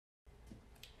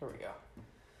Here we go.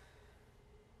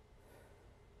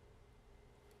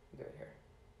 Do it here.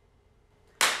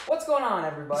 What's going on,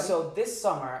 everybody? So this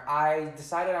summer, I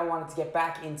decided I wanted to get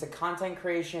back into content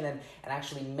creation and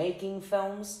actually making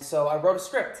films. So I wrote a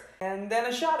script, and then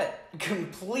I shot it.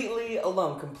 Completely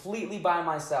alone, completely by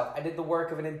myself. I did the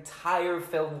work of an entire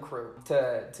film crew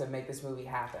to make this movie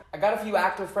happen. I got a few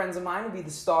actor friends of mine to be the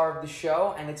star of the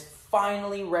show, and it's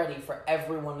finally ready for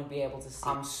everyone to be able to see.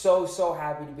 I'm so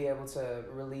happy to be able to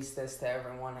release this to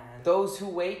everyone. And Those Who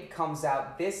Wait comes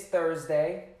out this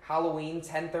Thursday, Halloween,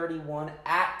 10/31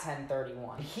 at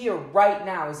 10/31. Here right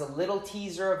now is a little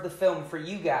teaser of the film for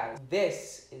you guys.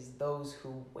 This is Those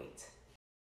Who Wait.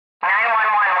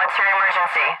 911, what's your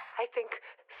emergency? I think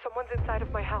someone's inside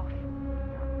of my house.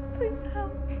 Please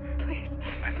help.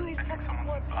 Please send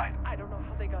someone. I don't know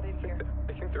how they got in here.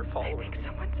 I think they're following. I think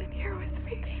someone's in here with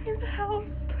me. In the house.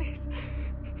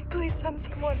 Please send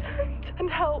someone. Send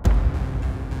help.